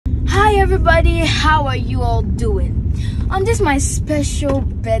everybody, how are you all doing? On this my special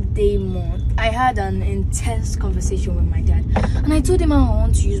birthday month, I had an intense conversation with my dad, and I told him how I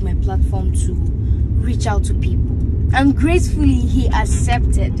want to use my platform to reach out to people, and gracefully he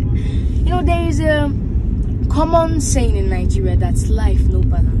accepted. You know, there is a common saying in Nigeria that's life no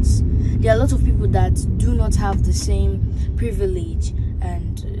balance. There are a lot of people that do not have the same privilege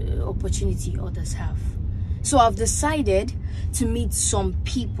and opportunity others have. So I've decided to meet some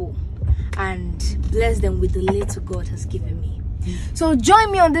people and bless them with the little God has given me. So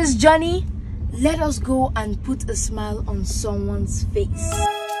join me on this journey. Let us go and put a smile on someone's face.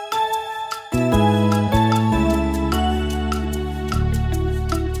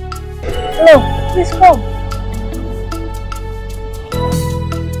 Hello, please come.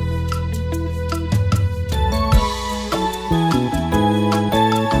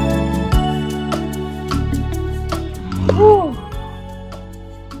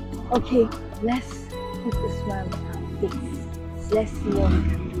 Okay, let's put a smile on her face. Let's see what we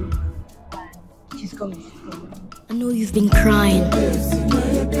can do. And she's coming. I know you've been crying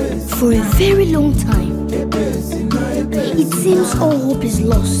for a very long time. It seems all hope is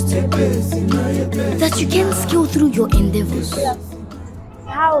lost, that you can't scale through your endeavors.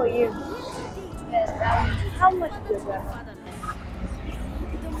 How are you? How much do you have?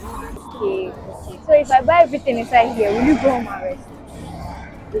 Okay. So if I buy everything inside here, will you go home and rest?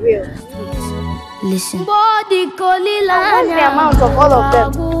 Will. Listen. What's the amount of all of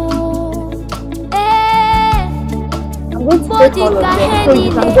them? I'm going to take all of them so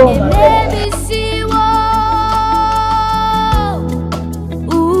you can go home and rest.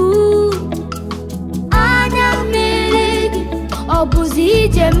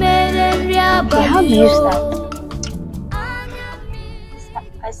 Okay, how do you start?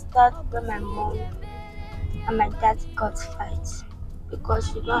 I start when my mom and my dad got fights because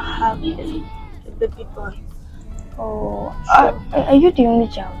she don't have a baby boy. Oh, are you the only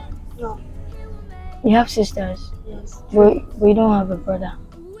child? No. You have sisters? Yes. But you don't have a brother?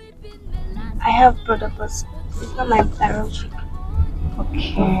 I have brother, but it's not my biological.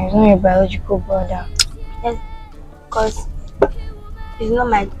 Okay, it's not your biological brother. Yes, because it's not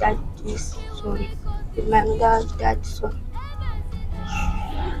my dad's son. It's my dad's son.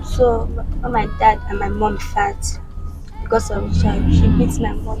 So when my dad and my mom fight because of the child, she beats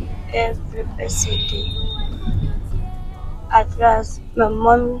my mom every day. At last, my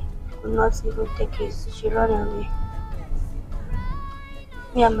mom could not even take it. She ran away.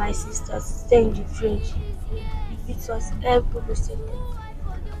 Me and my sisters stay in the fridge. She beats us every single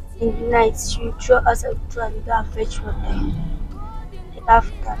day. In the night, she would throw us a drum and fetch water.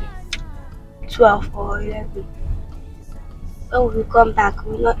 After 12 or 11. When we come back,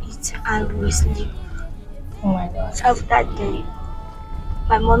 we will not eat and we will sleep. Oh my God. After that day,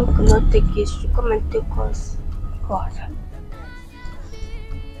 my mom could not take it. She come and take us. God.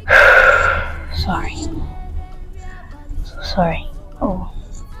 Sorry. So sorry. Oh.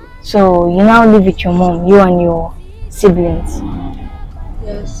 So you now live with your mom, you and your siblings?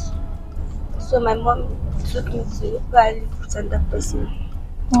 Yes. So my mom took me to where I live with another person.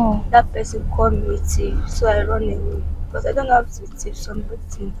 Oh. That person called me a thief, so I run away. Because I don't have to thief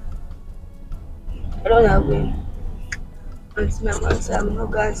somebody. I run away. Until my mom said I'm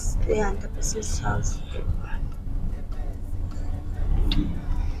not going to stay at the person's house.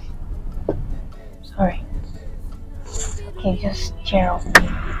 Sorry. Okay, just cheer up.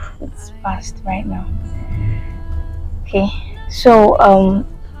 It's past right now. Okay. So,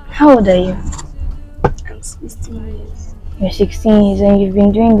 how old are you? I'm 16 years. You're 16 years and you've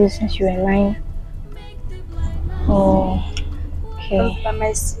been doing this since you were 9? Oh, okay. I'm by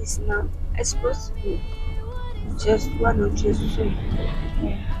my sis now. I'm supposed to be just 1 or just 2.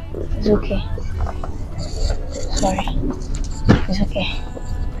 Yeah, it's okay. Sorry. It's okay.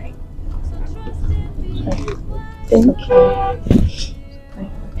 Sorry. It's okay.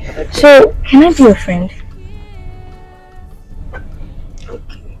 So, can I be your friend?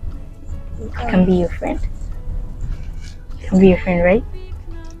 Okay. I can be your friend. I can be your friend, right?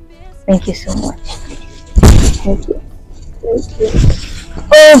 Thank you so much. Thank you.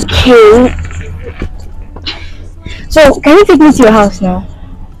 Okay. So, can you take me to your house now?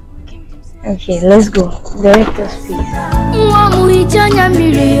 Okay, let's go. Direct us, please.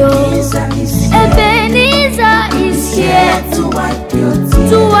 Ebenezer is here to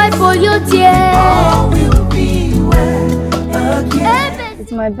wipe all your tears.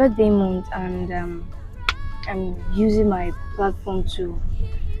 It's my birthday month and I'm using my platform to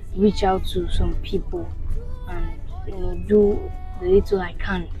reach out to some people and do the little I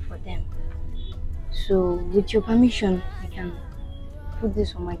can for them. So with your permission, I can put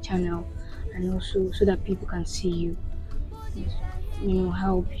this on my channel, and also so that people can see you,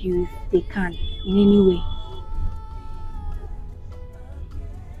 help you if they can in any way.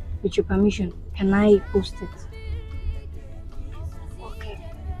 With your permission, can I post it? Okay.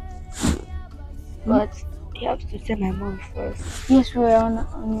 But you have to tell my mom first. Yes, we're on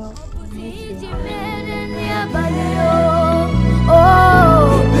your YouTube.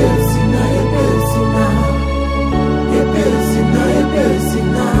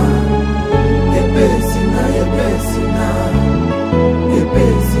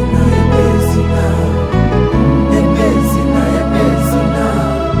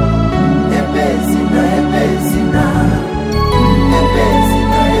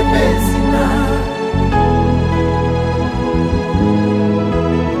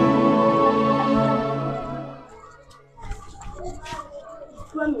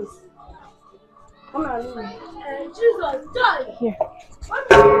 Here.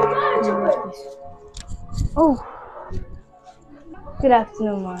 Oh, good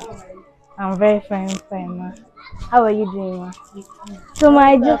afternoon, ma. I'm very fine, ma. How are you doing, ma? So,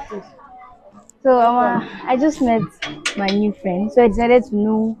 I just met my new friend, so I decided to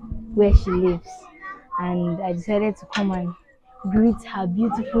know where she lives, and I decided to come and greet her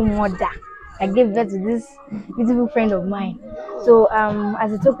beautiful mother. I gave birth to this beautiful friend of mine. So,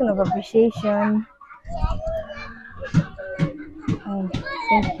 as a token of appreciation,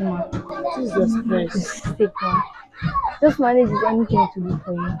 thank you, ma. Jesus Christ. Stick, ma. Just manage if anything to do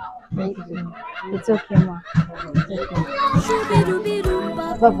for you. Thank you. It's okay, ma. It's okay.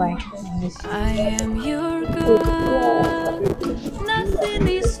 Bye-bye. I am your girl. Nothing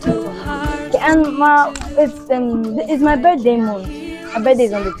is too hard. Okay, and ma, it's my birthday month. My birthday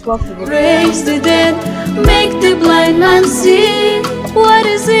is on the 12th of April. Raise the dead, make the blind man see. What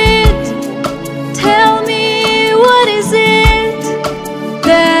is it? Tell me, what is it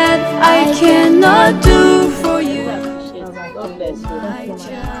that I cannot do for you? God bless you. My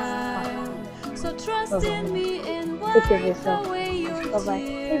child. So trust in me in Take care of yourself. whatever way you Bye-bye.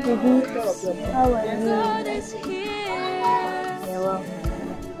 feel. Hey, baby. How are you? God is here. Yeah, well.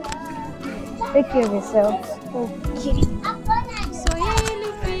 Take care of yourself. Своей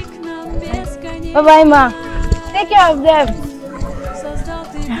любви к нам бесконечно. Bye-bye, ma. Take care of them. Создал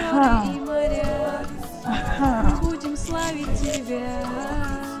ты горы и моря. Будем славить тебя.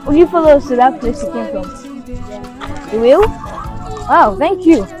 Will you follow us to that place you came from? Тебя. You will? Wow, thank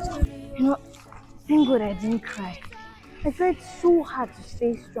you. Thank God I didn't cry. I tried so hard to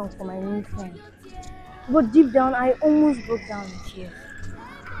stay strong for my new friend. But deep down, I almost broke down in tears.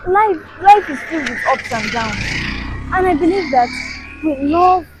 Life is filled with ups and downs. And I believe that with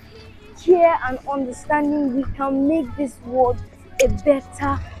love, care, and understanding, we can make this world a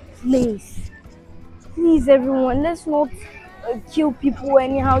better place. Please, everyone, let's not kill people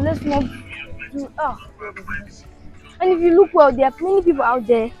anyhow. Let's not do. And if you look well, there are many people out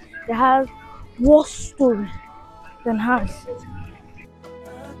there that have worse story than hers.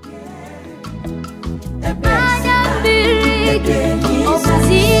 Ada biri,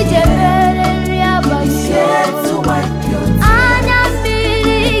 opsi jebe.